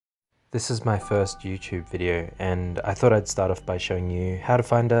This is my first YouTube video, and I thought I'd start off by showing you how to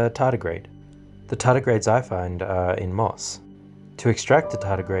find a tardigrade. The tardigrades I find are in moss. To extract the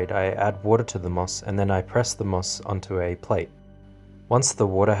tardigrade, I add water to the moss and then I press the moss onto a plate. Once the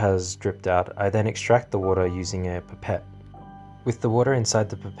water has dripped out, I then extract the water using a pipette. With the water inside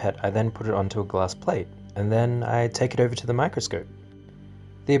the pipette, I then put it onto a glass plate, and then I take it over to the microscope.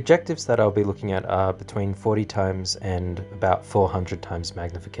 The objectives that I'll be looking at are between 40 times and about 400 times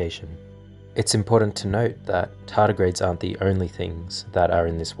magnification. It's important to note that tardigrades aren't the only things that are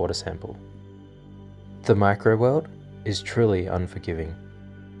in this water sample. The micro world is truly unforgiving.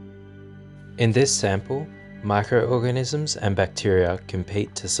 In this sample, microorganisms and bacteria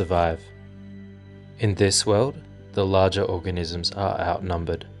compete to survive. In this world, the larger organisms are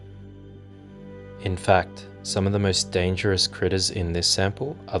outnumbered. In fact, some of the most dangerous critters in this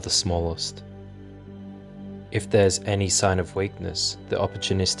sample are the smallest. If there's any sign of weakness, the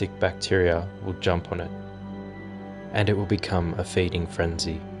opportunistic bacteria will jump on it, and it will become a feeding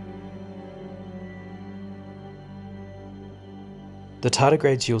frenzy. The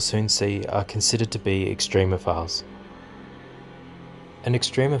tardigrades you'll soon see are considered to be extremophiles. An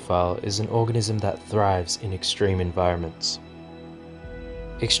extremophile is an organism that thrives in extreme environments.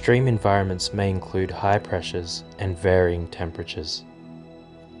 Extreme environments may include high pressures and varying temperatures.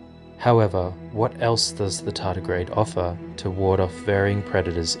 However, what else does the tardigrade offer to ward off varying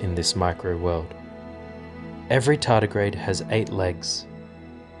predators in this micro world? Every tardigrade has 8 legs.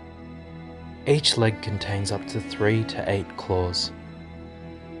 Each leg contains up to 3 to 8 claws,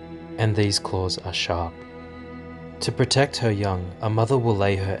 and these claws are sharp. To protect her young, a mother will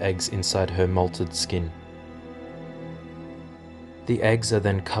lay her eggs inside her molted skin. The eggs are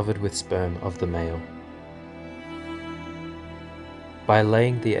then covered with sperm of the male. By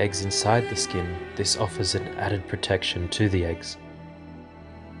laying the eggs inside the skin, this offers an added protection to the eggs.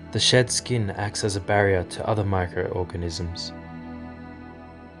 The shed skin acts as a barrier to other microorganisms,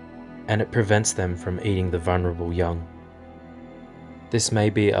 and it prevents them from eating the vulnerable young. This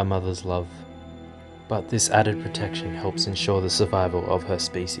may be a mother's love, but this added protection helps ensure the survival of her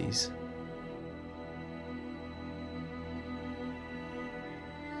species.